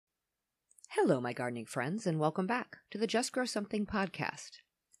Hello, my gardening friends, and welcome back to the Just Grow Something podcast.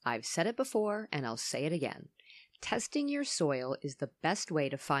 I've said it before, and I'll say it again. Testing your soil is the best way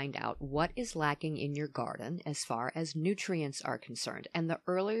to find out what is lacking in your garden as far as nutrients are concerned, and the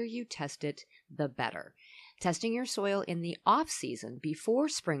earlier you test it, the better. Testing your soil in the off-season before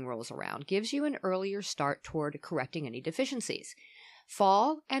spring rolls around gives you an earlier start toward correcting any deficiencies.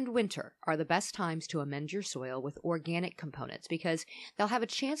 Fall and winter are the best times to amend your soil with organic components because they'll have a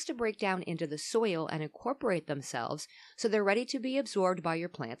chance to break down into the soil and incorporate themselves so they're ready to be absorbed by your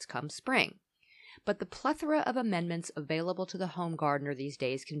plants come spring. But the plethora of amendments available to the home gardener these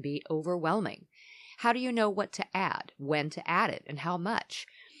days can be overwhelming. How do you know what to add, when to add it, and how much?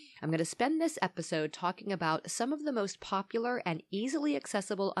 I'm going to spend this episode talking about some of the most popular and easily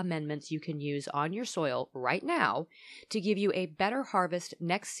accessible amendments you can use on your soil right now to give you a better harvest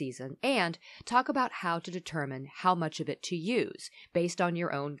next season, and talk about how to determine how much of it to use based on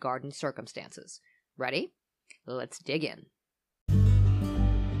your own garden circumstances. Ready? Let's dig in.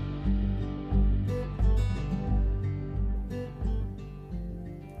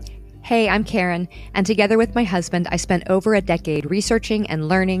 Hey, I'm Karen, and together with my husband, I spent over a decade researching and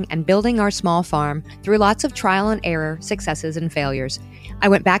learning and building our small farm through lots of trial and error, successes and failures. I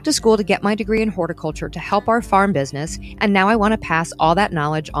went back to school to get my degree in horticulture to help our farm business, and now I want to pass all that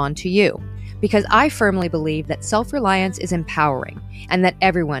knowledge on to you. Because I firmly believe that self-reliance is empowering, and that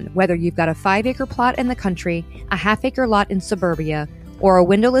everyone, whether you've got a 5-acre plot in the country, a half-acre lot in suburbia, or a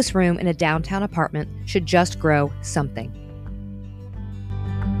windowless room in a downtown apartment, should just grow something.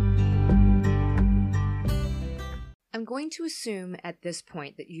 I'm going to assume at this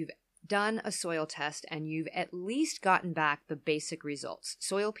point that you've done a soil test and you've at least gotten back the basic results,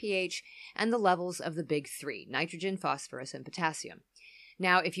 soil pH and the levels of the big three, nitrogen, phosphorus, and potassium.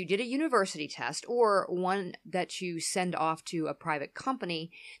 Now, if you did a university test or one that you send off to a private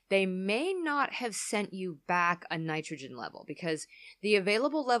company, they may not have sent you back a nitrogen level because the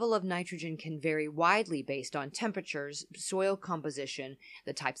available level of nitrogen can vary widely based on temperatures, soil composition,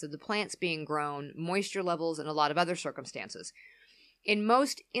 the types of the plants being grown, moisture levels, and a lot of other circumstances. In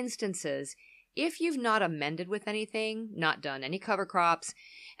most instances, if you've not amended with anything, not done any cover crops,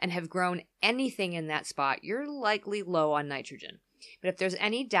 and have grown anything in that spot, you're likely low on nitrogen. But if there's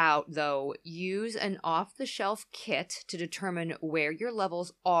any doubt, though, use an off-the-shelf kit to determine where your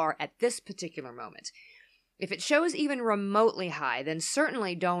levels are at this particular moment. If it shows even remotely high, then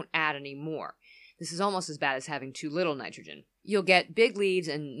certainly don't add any more. This is almost as bad as having too little nitrogen. You'll get big leaves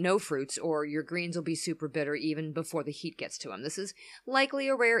and no fruits, or your greens will be super bitter even before the heat gets to them. This is likely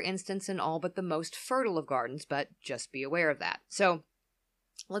a rare instance in all but the most fertile of gardens, but just be aware of that. So,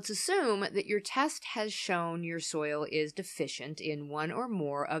 let's assume that your test has shown your soil is deficient in one or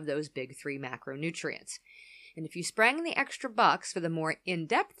more of those big three macronutrients. And if you sprang the extra bucks for the more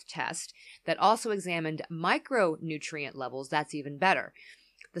in-depth test that also examined micronutrient levels, that's even better.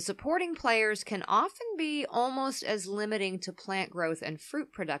 The supporting players can often be almost as limiting to plant growth and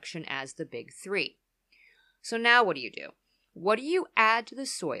fruit production as the big three. So now what do you do? What do you add to the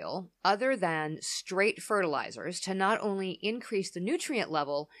soil other than straight fertilizers to not only increase the nutrient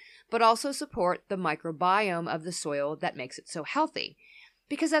level, but also support the microbiome of the soil that makes it so healthy?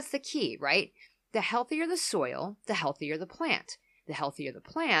 Because that's the key, right? The healthier the soil, the healthier the plant. The healthier the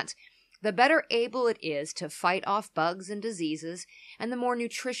plant, the better able it is to fight off bugs and diseases, and the more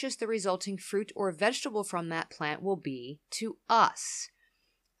nutritious the resulting fruit or vegetable from that plant will be to us.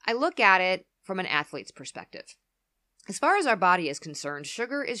 I look at it from an athlete's perspective. As far as our body is concerned,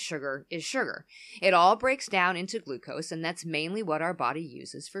 sugar is sugar is sugar. It all breaks down into glucose, and that's mainly what our body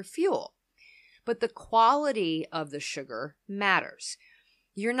uses for fuel. But the quality of the sugar matters.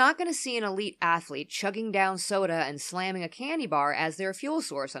 You're not going to see an elite athlete chugging down soda and slamming a candy bar as their fuel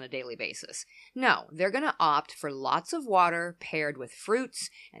source on a daily basis. No, they're going to opt for lots of water paired with fruits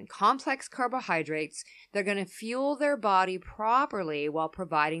and complex carbohydrates. They're going to fuel their body properly while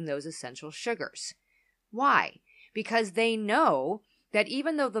providing those essential sugars. Why? Because they know that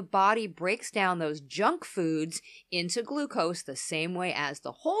even though the body breaks down those junk foods into glucose the same way as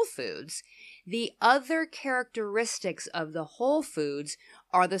the whole foods, the other characteristics of the whole foods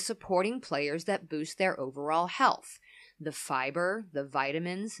are the supporting players that boost their overall health. The fiber, the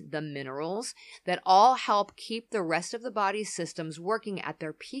vitamins, the minerals that all help keep the rest of the body's systems working at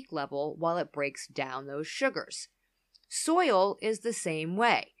their peak level while it breaks down those sugars. Soil is the same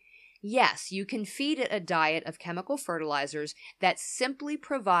way. Yes, you can feed it a diet of chemical fertilizers that simply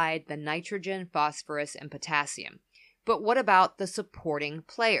provide the nitrogen, phosphorus, and potassium. But what about the supporting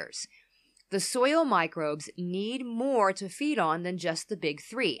players? The soil microbes need more to feed on than just the big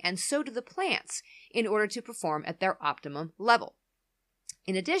three, and so do the plants, in order to perform at their optimum level.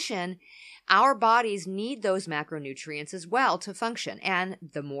 In addition, our bodies need those macronutrients as well to function, and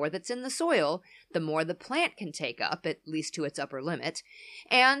the more that's in the soil, the more the plant can take up, at least to its upper limit,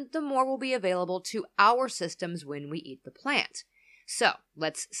 and the more will be available to our systems when we eat the plant. So,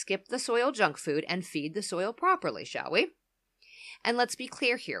 let's skip the soil junk food and feed the soil properly, shall we? And let's be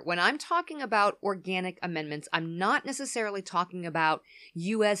clear here. When I'm talking about organic amendments, I'm not necessarily talking about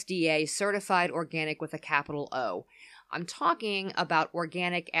USDA certified organic with a capital O. I'm talking about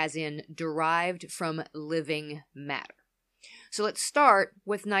organic as in derived from living matter. So let's start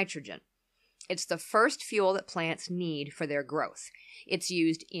with nitrogen. It's the first fuel that plants need for their growth. It's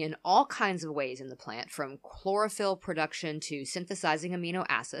used in all kinds of ways in the plant, from chlorophyll production to synthesizing amino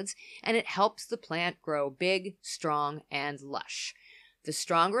acids, and it helps the plant grow big, strong, and lush. The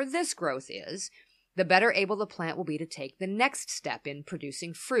stronger this growth is, the better able the plant will be to take the next step in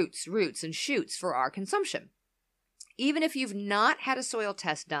producing fruits, roots, and shoots for our consumption. Even if you've not had a soil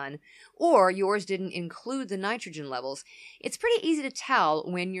test done or yours didn't include the nitrogen levels, it's pretty easy to tell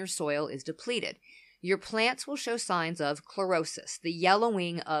when your soil is depleted. Your plants will show signs of chlorosis, the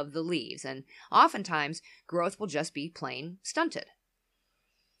yellowing of the leaves, and oftentimes growth will just be plain stunted.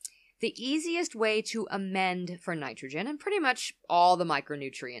 The easiest way to amend for nitrogen, and pretty much all the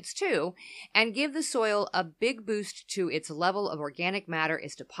micronutrients too, and give the soil a big boost to its level of organic matter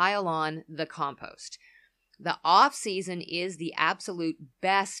is to pile on the compost. The off-season is the absolute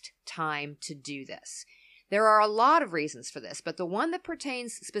best time to do this. There are a lot of reasons for this, but the one that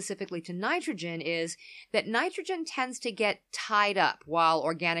pertains specifically to nitrogen is that nitrogen tends to get tied up while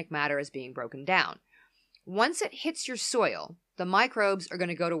organic matter is being broken down. Once it hits your soil, the microbes are going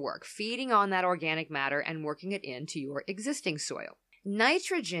to go to work, feeding on that organic matter and working it into your existing soil.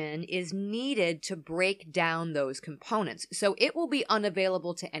 Nitrogen is needed to break down those components, so it will be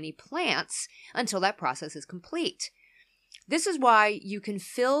unavailable to any plants until that process is complete. This is why you can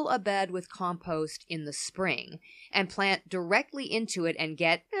fill a bed with compost in the spring and plant directly into it and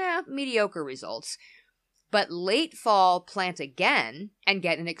get mediocre results. But late fall, plant again and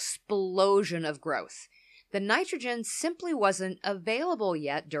get an explosion of growth. The nitrogen simply wasn't available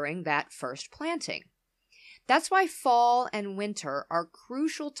yet during that first planting. That's why fall and winter are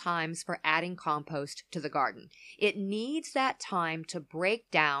crucial times for adding compost to the garden. It needs that time to break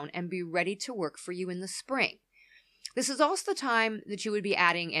down and be ready to work for you in the spring. This is also the time that you would be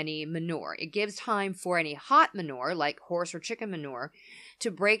adding any manure. It gives time for any hot manure, like horse or chicken manure,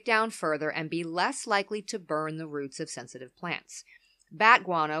 to break down further and be less likely to burn the roots of sensitive plants. Bat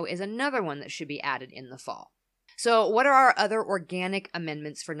guano is another one that should be added in the fall. So what are our other organic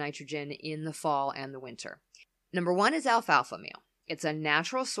amendments for nitrogen in the fall and the winter? Number 1 is alfalfa meal. It's a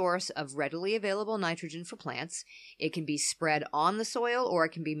natural source of readily available nitrogen for plants. It can be spread on the soil or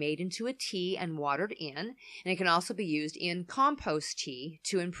it can be made into a tea and watered in. And it can also be used in compost tea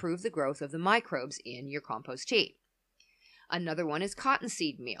to improve the growth of the microbes in your compost tea. Another one is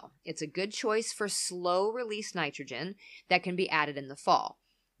cottonseed meal. It's a good choice for slow-release nitrogen that can be added in the fall.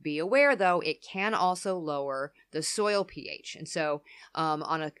 Be aware, though, it can also lower the soil pH. And so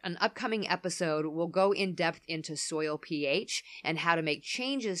on an upcoming episode, we'll go in depth into soil pH and how to make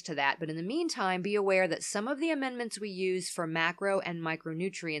changes to that. But in the meantime, be aware that some of the amendments we use for macro and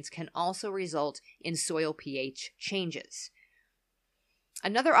micronutrients can also result in soil pH changes.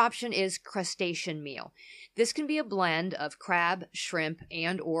 Another option is crustacean meal. This can be a blend of crab, shrimp,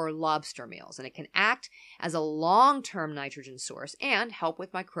 and or lobster meals, and it can act as a long-term nitrogen source and help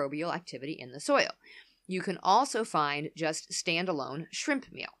with microbial activity in the soil. You can also find just standalone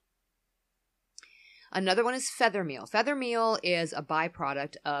shrimp meal. Another one is feather meal. Feather meal is a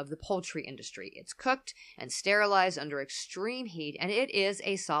byproduct of the poultry industry. It's cooked and sterilized under extreme heat, and it is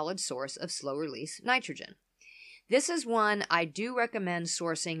a solid source of slow-release nitrogen. This is one I do recommend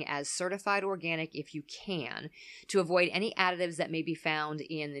sourcing as certified organic if you can, to avoid any additives that may be found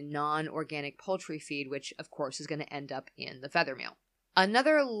in the non-organic poultry feed, which of course is going to end up in the feather meal.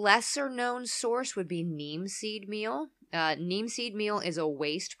 Another lesser known source would be neem seed meal. Neem seed meal is a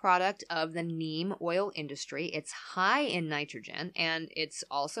waste product of the neem oil industry. It's high in nitrogen, and it's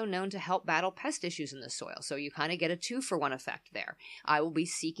also known to help battle pest issues in the soil. So you kind of get a 2-for-1 effect there. I will be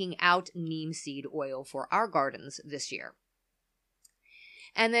seeking out neem seed oil for our gardens this year.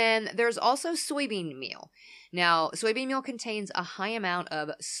 And then there's also soybean meal. Now, soybean meal contains a high amount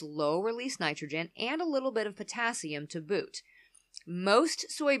of slow-release nitrogen and a little bit of potassium to boot. Most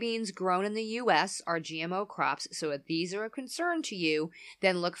soybeans grown in the U.S. are GMO crops, so if these are a concern to you,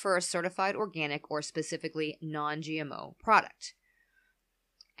 then look for a certified organic or specifically non-GMO product.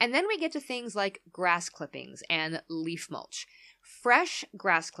 And then we get to things like grass clippings and leaf mulch. Fresh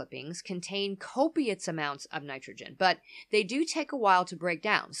grass clippings contain copious amounts of nitrogen, but they do take a while to break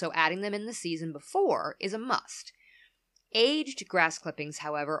down, so adding them in the season before is a must. Aged grass clippings,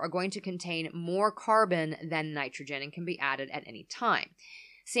 however, are going to contain more carbon than nitrogen and can be added at any time.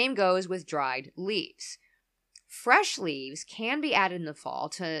 Same goes with dried leaves. Fresh leaves can be added in the fall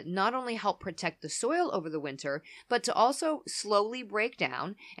to not only help protect the soil over the winter, but to also slowly break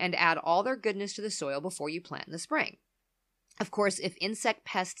down and add all their goodness to the soil before you plant in the spring. Of course, if insect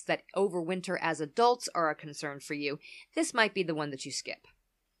pests that overwinter as adults are a concern for you, this might be the one that you skip.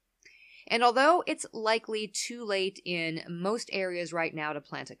 And although it's likely too late in most areas right now to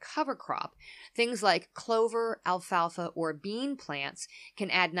plant a cover crop, things like clover, alfalfa, or bean plants can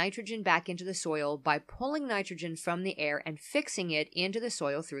add nitrogen back into the soil by pulling nitrogen from the air and fixing it into the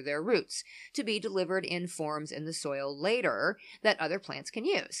soil through their roots to be delivered in forms in the soil later that other plants can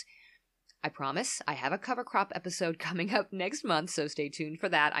use. I promise I have a cover crop episode coming up next month, so stay tuned for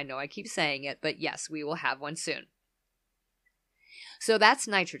that. I know I keep saying it, but yes, we will have one soon. So that's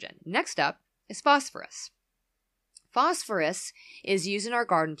nitrogen. Next up is phosphorus. Phosphorus is used in our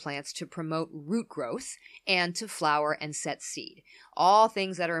garden plants to promote root growth and to flower and set seed, all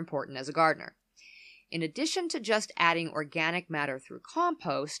things that are important as a gardener. In addition to just adding organic matter through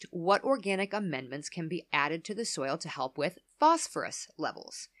compost, what organic amendments can be added to the soil to help with phosphorus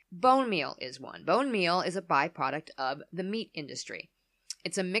levels? Bone meal is one. Bone meal is a byproduct of the meat industry.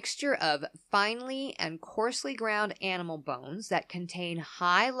 It's a mixture of finely and coarsely ground animal bones that contain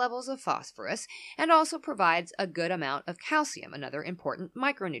high levels of phosphorus and also provides a good amount of calcium, another important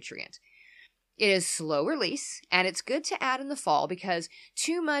micronutrient. It is slow release, and it's good to add in the fall because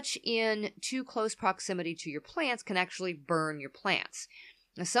too much in too close proximity to your plants can actually burn your plants.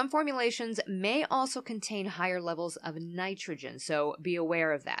 Now, some formulations may also contain higher levels of nitrogen, so be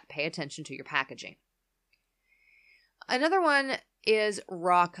aware of that. Pay attention to your packaging. Another one is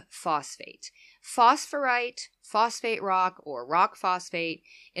rock phosphate. Phosphorite, phosphate rock, or rock phosphate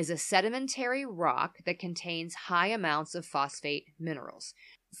is a sedimentary rock that contains high amounts of phosphate minerals.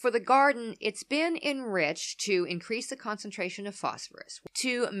 For the garden, it's been enriched to increase the concentration of phosphorus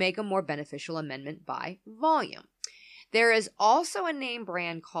to make a more beneficial amendment by volume. There is also a name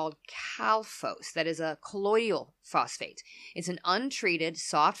brand called Calphos that is a colloidal phosphate. It's an untreated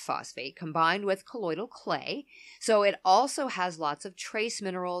soft phosphate combined with colloidal clay, so it also has lots of trace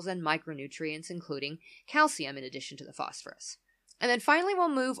minerals and micronutrients, including calcium in addition to the phosphorus. And then finally, we'll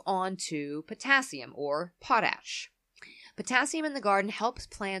move on to potassium or potash. Potassium in the garden helps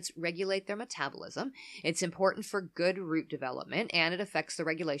plants regulate their metabolism. It's important for good root development, and it affects the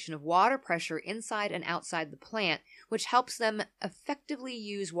regulation of water pressure inside and outside the plant, which helps them effectively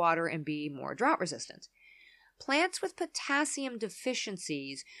use water and be more drought resistant. Plants with potassium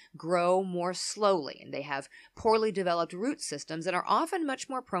deficiencies grow more slowly, and they have poorly developed root systems and are often much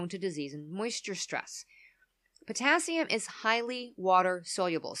more prone to disease and moisture stress. Potassium is highly water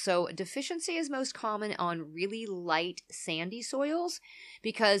soluble, so deficiency is most common on really light sandy soils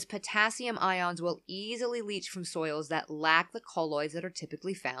because potassium ions will easily leach from soils that lack the colloids that are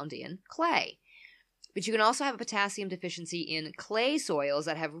typically found in clay. But you can also have a potassium deficiency in clay soils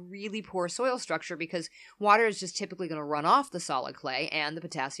that have really poor soil structure because water is just typically going to run off the solid clay and the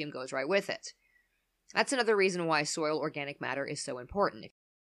potassium goes right with it. That's another reason why soil organic matter is so important.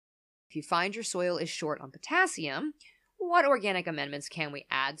 If you find your soil is short on potassium, what organic amendments can we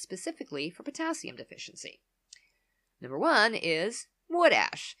add specifically for potassium deficiency? Number one is wood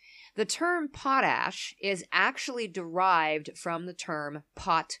ash. The term potash is actually derived from the term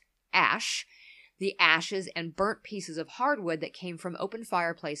pot ash, the ashes and burnt pieces of hardwood that came from open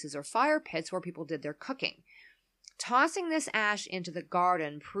fireplaces or fire pits where people did their cooking. Tossing this ash into the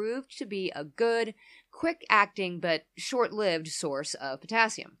garden proved to be a good, quick-acting but short-lived source of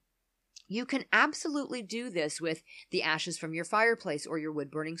potassium. You can absolutely do this with the ashes from your fireplace or your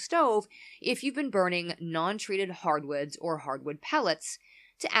wood-burning stove if you've been burning non-treated hardwoods or hardwood pellets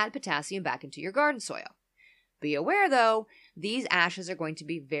to add potassium back into your garden soil. Be aware, though, these ashes are going to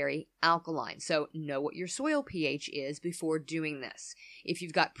be very alkaline, so know what your soil pH is before doing this. If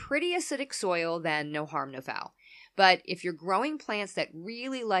you've got pretty acidic soil, then no harm, no foul. But if you're growing plants that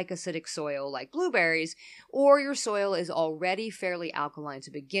really like acidic soil, like blueberries, or your soil is already fairly alkaline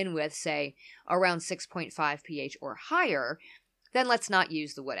to begin with, say around 6.5 pH or higher, then let's not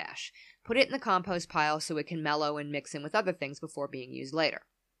use the wood ash. Put it in the compost pile so it can mellow and mix in with other things before being used later.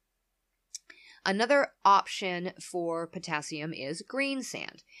 Another option for potassium is green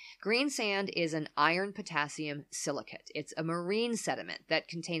sand. Green sand is an iron potassium silicate. It's a marine sediment that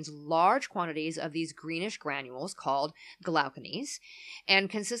contains large quantities of these greenish granules called glauconies and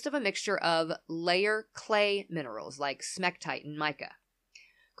consists of a mixture of layer clay minerals like smectite and mica.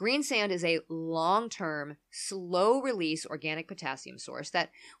 Green sand is a long-term, slow-release organic potassium source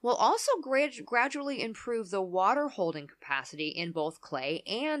that will also gradually improve the water-holding capacity in both clay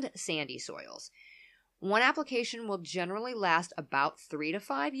and sandy soils. One application will generally last about 3 to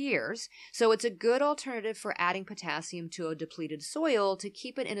 5 years, so it's a good alternative for adding potassium to a depleted soil to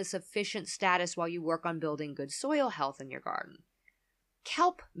keep it in a sufficient status while you work on building good soil health in your garden.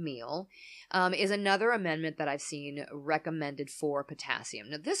 Kelp meal is another amendment that I've seen recommended for potassium.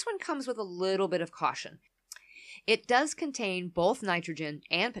 Now, this one comes with a little bit of caution. It does contain both nitrogen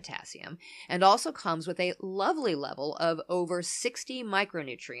and potassium, and also comes with a lovely level of over 60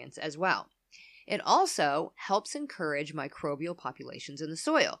 micronutrients as well. It also helps encourage microbial populations in the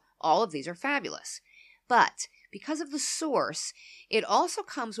soil. All of these are fabulous. But because of the source, it also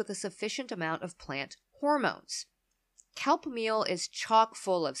comes with a sufficient amount of plant hormones. Kelp meal is chock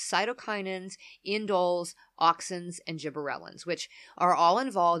full of cytokinins, indoles, auxins, and gibberellins, which are all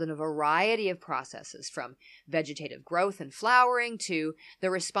involved in a variety of processes from vegetative growth and flowering to the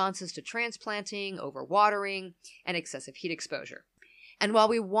responses to transplanting, overwatering, and excessive heat exposure. And while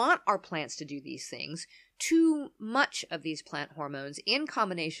we want our plants to do these things, too much of these plant hormones in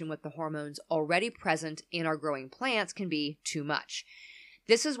combination with the hormones already present in our growing plants can be too much.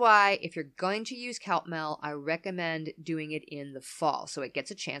 This is why if you're going to use kelp meal, I recommend doing it in the fall so it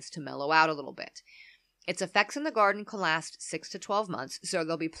gets a chance to mellow out a little bit. Its effects in the garden can last 6 to 12 months, so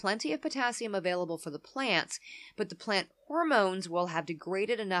there'll be plenty of potassium available for the plants, but the plant hormones will have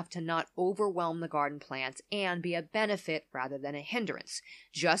degraded enough to not overwhelm the garden plants and be a benefit rather than a hindrance.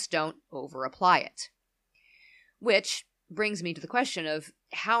 Just don't over-apply it. Which brings me to the question of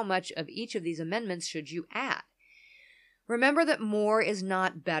how much of each of these amendments should you add? Remember that more is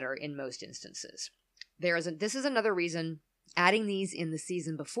not better in most instances. This is another reason adding these in the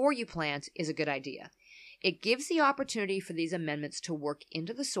season before you plant is a good idea. It gives the opportunity for these amendments to work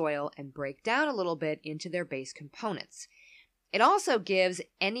into the soil and break down a little bit into their base components. It also gives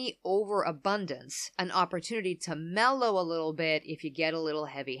any overabundance an opportunity to mellow a little bit if you get a little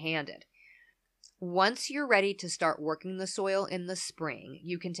heavy-handed. Once you're ready to start working the soil in the spring,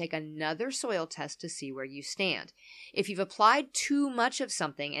 you can take another soil test to see where you stand. If you've applied too much of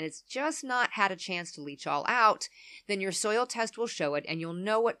something and it's just not had a chance to leach all out, then your soil test will show it and you'll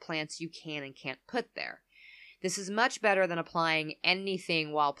know what plants you can and can't put there. This is much better than applying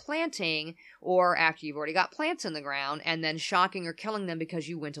anything while planting or after you've already got plants in the ground and then shocking or killing them because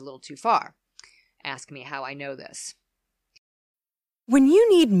you went a little too far. Ask me how I know this. When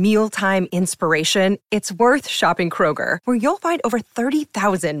you need mealtime inspiration, it's worth shopping Kroger, where you'll find over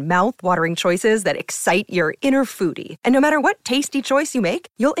 30,000 mouth-watering choices that excite your inner foodie. And no matter what tasty choice you make,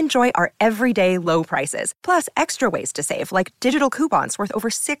 you'll enjoy our everyday low prices, plus extra ways to save, like digital coupons worth over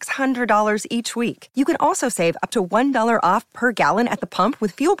 $600 each week. You can also save up to $1 off per gallon at the pump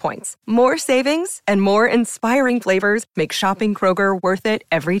with fuel points. More savings and more inspiring flavors make shopping Kroger worth it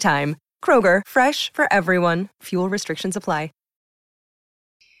every time. Kroger, fresh for everyone. Fuel restrictions apply.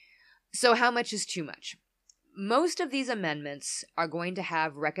 So how much is too much? Most of these amendments are going to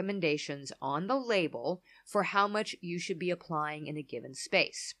have recommendations on the label for how much you should be applying in a given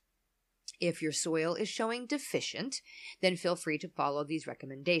space. If your soil is showing deficient, then feel free to follow these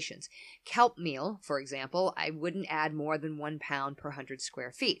recommendations. Kelp meal, for example, I wouldn't add more than 1 pound per 100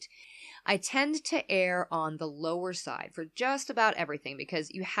 square feet. I tend to err on the lower side for just about everything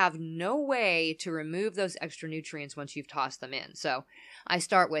because you have no way to remove those extra nutrients once you've tossed them in. So I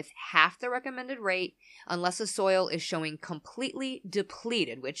start with half the recommended rate unless the soil is showing completely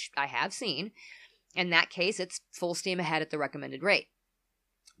depleted, which I have seen. In that case, it's full steam ahead at the recommended rate.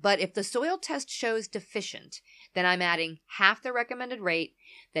 But if the soil test shows deficient, then I'm adding half the recommended rate,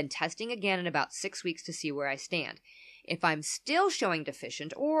 then testing again in about 6 weeks to see where I stand. If I'm still showing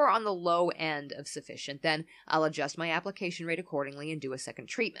deficient or on the low end of sufficient, then I'll adjust my application rate accordingly and do a second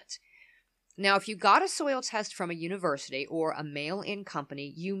treatment. Now, if you got a soil test from a university or a mail-in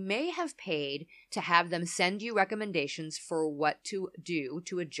company, you may have paid to have them send you recommendations for what to do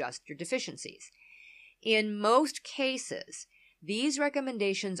to adjust your deficiencies. In most cases, these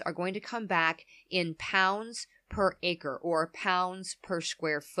recommendations are going to come back in pounds per acre or pounds per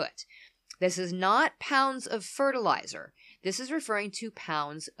square foot. This is not pounds of fertilizer. This is referring to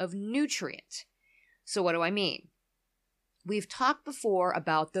pounds of nutrient. So what do I mean? We've talked before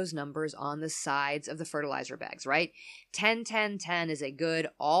about those numbers on the sides of the fertilizer bags, right? 10, 10, 10 is a good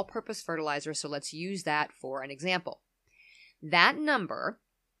all-purpose fertilizer, so let's use that for an example. That number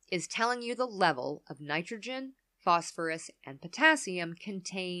is telling you the level of nitrogen, phosphorus, and potassium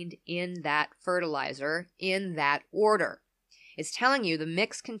contained in that fertilizer in that order. It's telling you the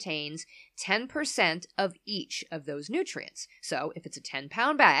mix contains 10% of each of those nutrients. So if it's a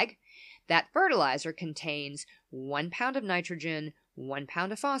 10-pound bag, that fertilizer contains 1 pound of nitrogen, 1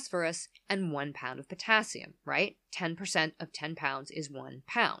 pound of phosphorus, and 1 pound of potassium, right? 10% of 10 pounds is 1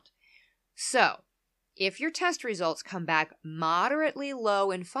 pound. So if your test results come back moderately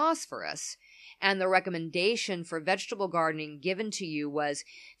low in phosphorus, and the recommendation for vegetable gardening given to you was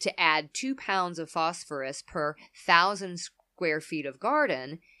to add 2 pounds of phosphorus per 1,000 square feet of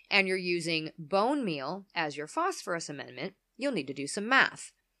garden, and you're using bone meal as your phosphorus amendment, you'll need to do some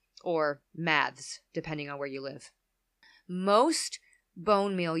math, or maths, depending on where you live. Most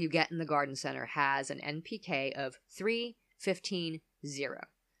bone meal you get in the garden center has an NPK of 3, 15, 0.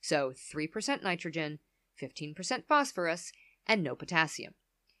 So 3% nitrogen, 15% phosphorus, and no potassium.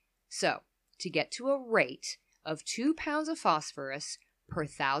 So to get to a rate of 2 pounds of phosphorus per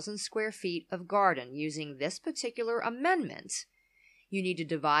 1,000 square feet of garden using this particular amendment, you need to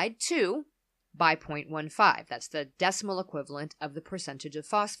divide 2 by 0.15. That's the decimal equivalent of the percentage of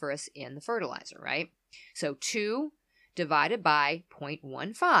phosphorus in the fertilizer, right? So 2 divided by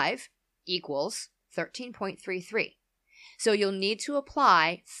 0.15 equals 13.33. So you'll need to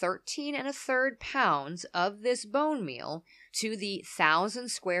apply 13 1/3 pounds of this bone meal to the 1,000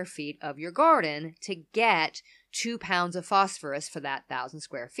 square feet of your garden to get 2 pounds of phosphorus for that 1,000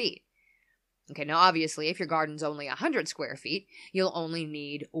 square feet. Okay, now obviously if your garden's only 100 square feet, you'll only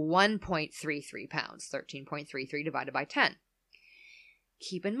need 1.33 pounds, 13.33 divided by 10.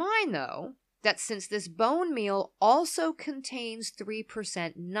 Keep in mind though, that since this bone meal also contains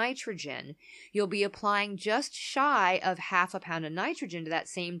 3% nitrogen, you'll be applying just shy of 1/2 pound of nitrogen to that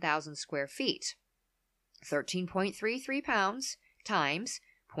same 1,000 square feet. 13.33 pounds times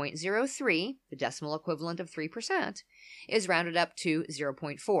 0.03, the decimal equivalent of 3%, is rounded up to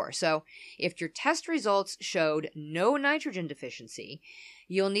 0.4. So if your test results showed no nitrogen deficiency,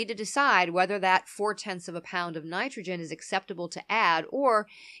 you'll need to decide whether that 0.4 pound of nitrogen is acceptable to add, or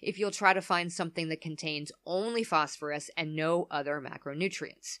if you'll try to find something that contains only phosphorus and no other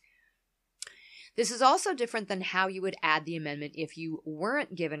macronutrients. This is also different than how you would add the amendment if you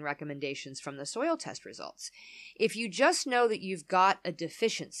weren't given recommendations from the soil test results. If you just know that you've got a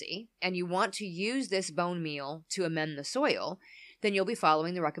deficiency and you want to use this bone meal to amend the soil, then you'll be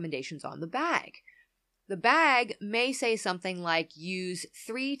following the recommendations on the bag. The bag may say something like use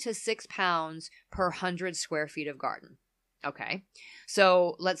 3 to 6 pounds per 100 square feet of garden. Okay,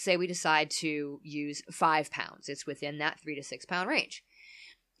 so let's say we decide to use 5 pounds. It's within that 3 to 6 pound range.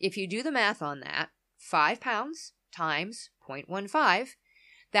 If you do the math on that, 5 pounds times 0.15,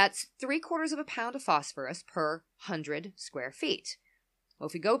 that's 3/4 pound of phosphorus per 100 square feet. Well,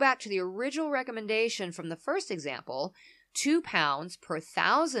 if we go back to the original recommendation from the first example, 2 pounds per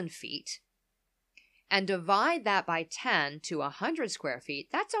 1,000 feet, and divide that by 10 to 100 square feet,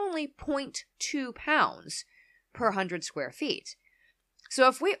 that's only 0.2 pounds per 100 square feet. So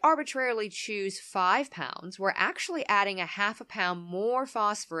if we arbitrarily choose 5 pounds, we're actually adding 1/2 pound more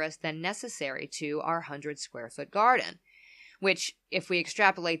phosphorus than necessary to our 100 square foot garden, which if we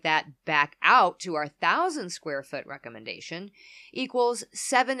extrapolate that back out to our 1,000 square foot recommendation equals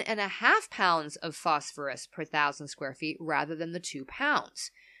 7.5 pounds of phosphorus per 1,000 square feet rather than the 2 pounds.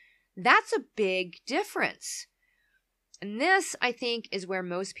 That's a big difference. And this, I think, is where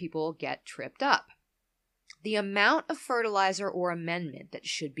most people get tripped up. The amount of fertilizer or amendment that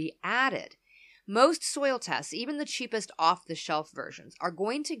should be added. Most soil tests, even the cheapest off-the-shelf versions, are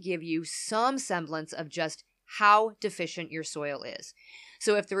going to give you some semblance of just how deficient your soil is.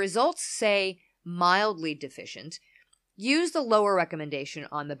 So if the results say mildly deficient, use the lower recommendation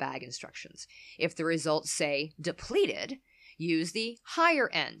on the bag instructions. If the results say depleted, use the higher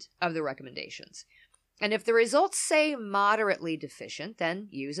end of the recommendations. And if the results say moderately deficient, then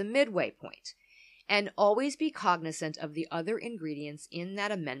use a midway point. And always be cognizant of the other ingredients in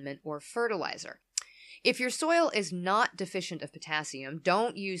that amendment or fertilizer. If your soil is not deficient of potassium,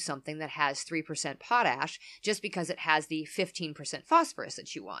 don't use something that has 3% potash just because it has the 15% phosphorus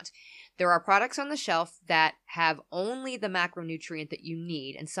that you want. There are products on the shelf that have only the macronutrient that you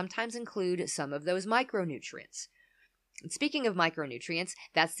need and sometimes include some of those micronutrients. And speaking of micronutrients,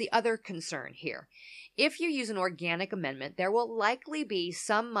 that's the other concern here. If you use an organic amendment, there will likely be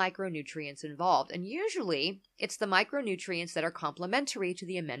some micronutrients involved, and usually it's the micronutrients that are complementary to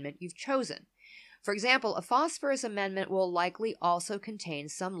the amendment you've chosen. For example, a phosphorus amendment will likely also contain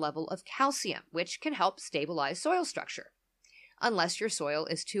some level of calcium, which can help stabilize soil structure, unless your soil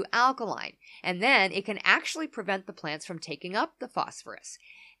is too alkaline, and then it can actually prevent the plants from taking up the phosphorus.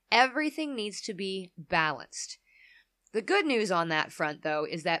 Everything needs to be balanced. The good news on that front, though,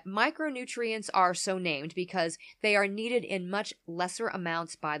 is that micronutrients are so named because they are needed in much lesser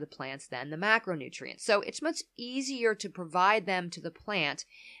amounts by the plants than the macronutrients. So it's much easier to provide them to the plant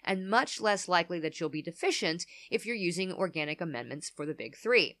and much less likely that you'll be deficient if you're using organic amendments for the big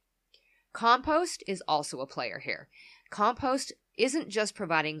three. Compost is also a player here. Compost isn't just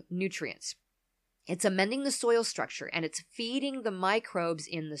providing nutrients. It's amending the soil structure, and it's feeding the microbes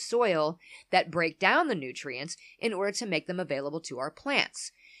in the soil that break down the nutrients in order to make them available to our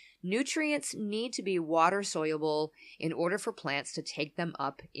plants. Nutrients need to be water soluble in order for plants to take them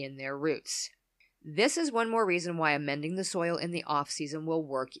up in their roots. This is one more reason why amending the soil in the off-season will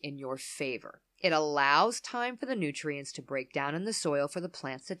work in your favor. It allows time for the nutrients to break down in the soil for the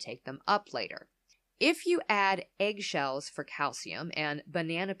plants to take them up later. If you add eggshells for calcium and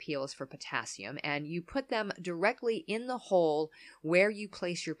banana peels for potassium, and you put them directly in the hole where you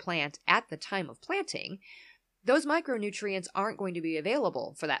place your plant at the time of planting, those micronutrients aren't going to be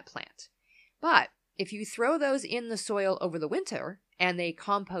available for that plant. But if you throw those in the soil over the winter and they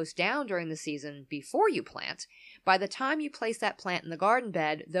compost down during the season before you plant, by the time you place that plant in the garden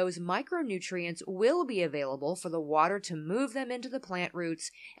bed, those micronutrients will be available for the water to move them into the plant roots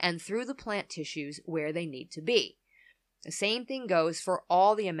and through the plant tissues where they need to be. The same thing goes for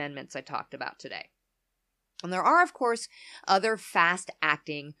all the amendments I talked about today. And there are, of course, other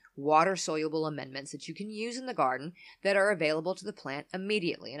fast-acting, water-soluble amendments that you can use in the garden that are available to the plant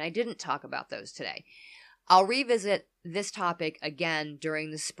immediately, and I didn't talk about those today. I'll revisit this topic again during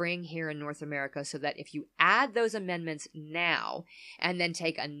the spring here in North America so that if you add those amendments now and then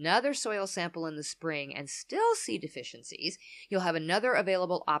take another soil sample in the spring and still see deficiencies, you'll have another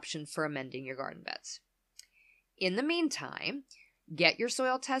available option for amending your garden beds. In the meantime, get your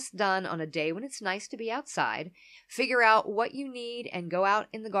soil tests done on a day when it's nice to be outside, figure out what you need, and go out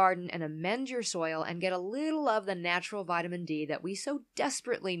in the garden and amend your soil and get a little of the natural vitamin D that we so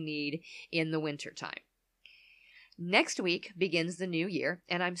desperately need in the wintertime. Next week begins the new year,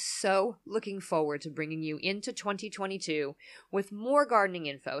 and I'm so looking forward to bringing you into 2022 with more gardening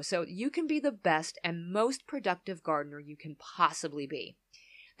info so you can be the best and most productive gardener you can possibly be.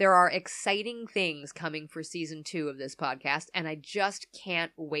 There are exciting things coming for season 2 of this podcast, and I just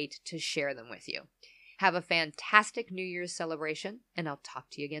can't wait to share them with you. Have a fantastic New Year's celebration, and I'll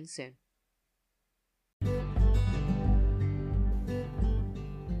talk to you again soon.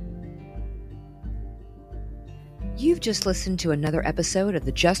 You've just listened to another episode of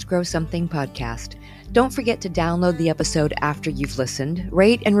the Just Grow Something podcast. Don't forget to download the episode after you've listened,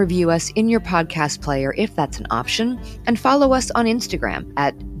 rate and review us in your podcast player if that's an option, and follow us on Instagram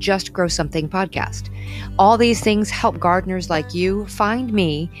at Just Grow Something Podcast. All these things help gardeners like you find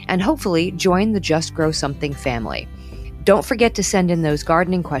me and hopefully join the Just Grow Something family. Don't forget to send in those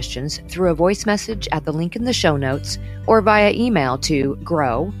gardening questions through a voice message at the link in the show notes or via email to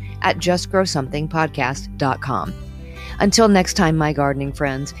grow@justgrowsomethingpodcast.com. Until next time, my gardening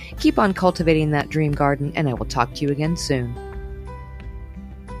friends, keep on cultivating that dream garden, and I will talk to you again soon.